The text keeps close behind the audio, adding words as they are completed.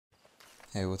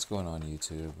Hey, what's going on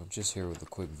YouTube? I'm just here with a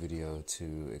quick video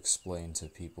to explain to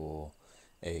people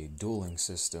a dueling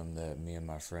system that me and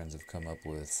my friends have come up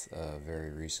with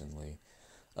very recently.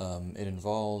 It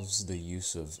involves the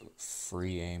use of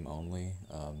free aim only.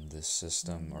 This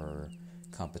system or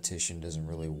competition doesn't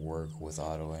really work with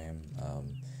auto aim.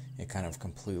 It kind of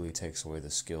completely takes away the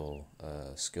skill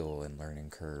and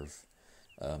learning curve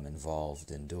involved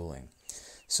in dueling.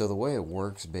 So the way it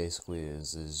works basically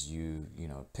is you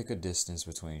pick a distance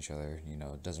between each other.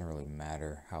 It doesn't really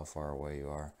matter how far away you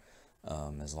are,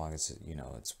 as long as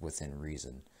it's within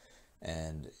reason.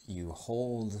 And you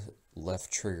hold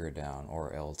left trigger down,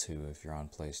 or L2 if you're on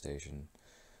PlayStation.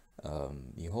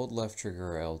 You hold left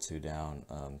trigger or L2 down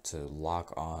to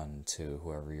lock on to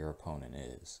whoever your opponent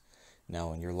is. Now,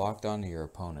 when you're locked onto your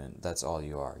opponent, that's all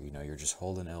you are. You're just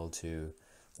holding L2,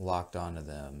 locked onto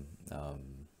them.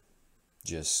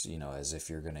 Just as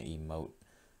if you're going to emote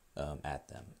at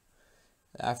them.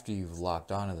 After you've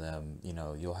locked onto them,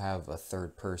 you'll have a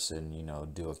third person,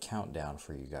 do a countdown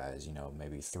for you guys,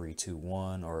 maybe 3, 2,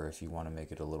 1, or if you want to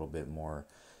make it a little bit more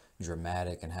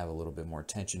dramatic and have a little bit more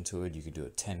tension to it, you could do a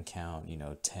 10 count,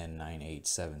 10, 9, 8,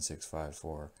 7, 6, 5,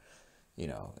 4,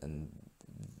 and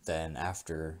then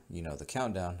after, the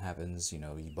countdown happens,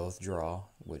 you both draw,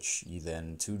 which you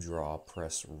then, to draw,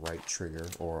 press right trigger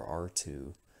or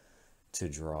R2 to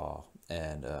draw,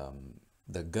 and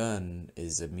the gun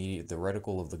is immediate. The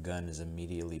reticle of the gun is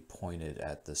immediately pointed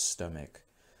at the stomach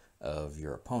of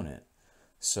your opponent.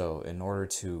 So in order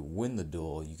to win the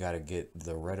duel, you got to get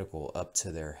the reticle up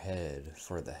to their head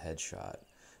for the headshot.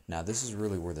 Now this is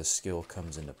really where the skill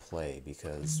comes into play,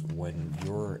 because when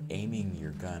you're aiming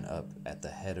your gun up at the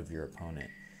head of your opponent,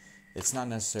 it's not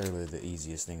necessarily the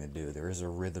easiest thing to do. There is a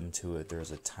rhythm to it,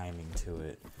 there's a timing to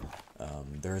it,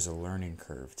 there's a learning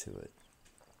curve to it.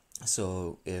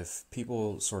 So if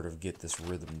people sort of get this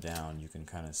rhythm down, you can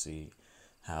kind of see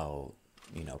how,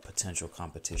 potential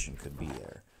competition could be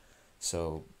there.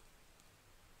 So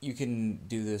you can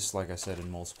do this, like I said,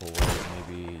 in multiple ways.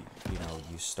 Maybe,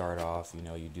 you start off,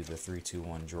 you do the 3, 2,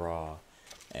 1 draw,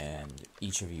 and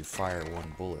each of you fire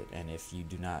one bullet. And if you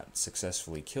do not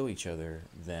successfully kill each other,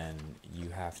 then you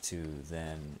have to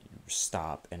then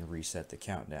stop and reset the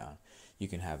countdown. You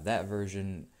can have that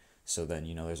version, so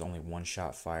then there's only one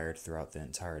shot fired throughout the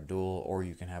entire duel, or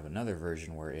you can have another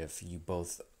version where if you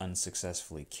both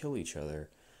unsuccessfully kill each other,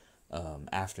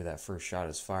 after that first shot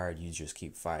is fired, you just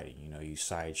keep fighting. You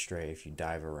side strafe, you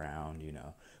dive around,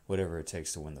 whatever it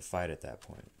takes to win the fight at that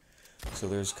point. So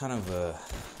there's kind of a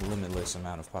limitless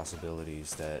amount of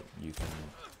possibilities that you can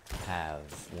have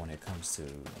when it comes to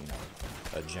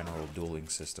a general dueling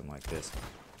system like this.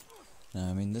 Now,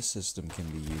 I mean, this system can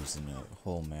be used in a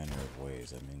whole manner of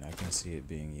ways. I mean, I can see it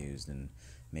being used in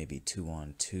maybe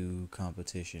 2-on-2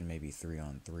 competition, maybe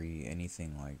 3-on-3,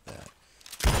 anything like that.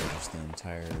 Just the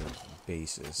entire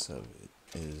basis of it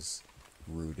is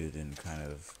rooted in kind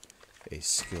of a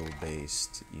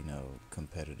skill-based,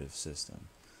 competitive system.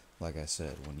 Like I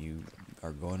said, when you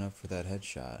are going up for that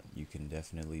headshot, you can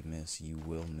definitely miss. You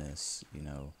will miss,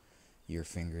 your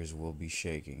fingers will be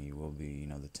shaking. You will be,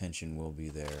 the tension will be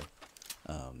there.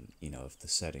 If the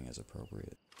setting is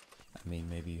appropriate. I mean,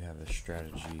 maybe you have a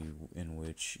strategy in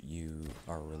which you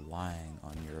are relying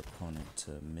on your opponent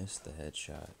to miss the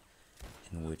headshot,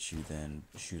 in which you then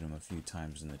shoot him a few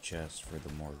times in the chest for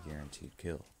the more guaranteed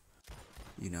kill.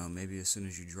 Maybe as soon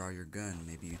as you draw your gun,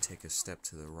 maybe you take a step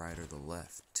to the right or the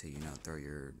left to, throw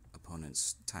your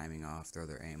opponent's timing off, throw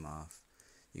their aim off.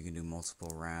 You can do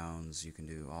multiple rounds, you can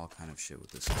do all kind of shit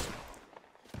with this system.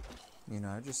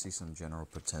 I just see some general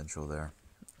potential there.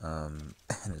 And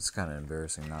it's kind of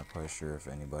embarrassing, not quite sure if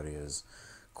anybody has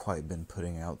quite been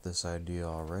putting out this idea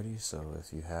already, so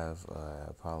if you have, I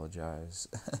apologize.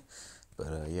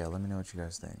 But yeah, let me know what you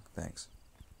guys think. Thanks.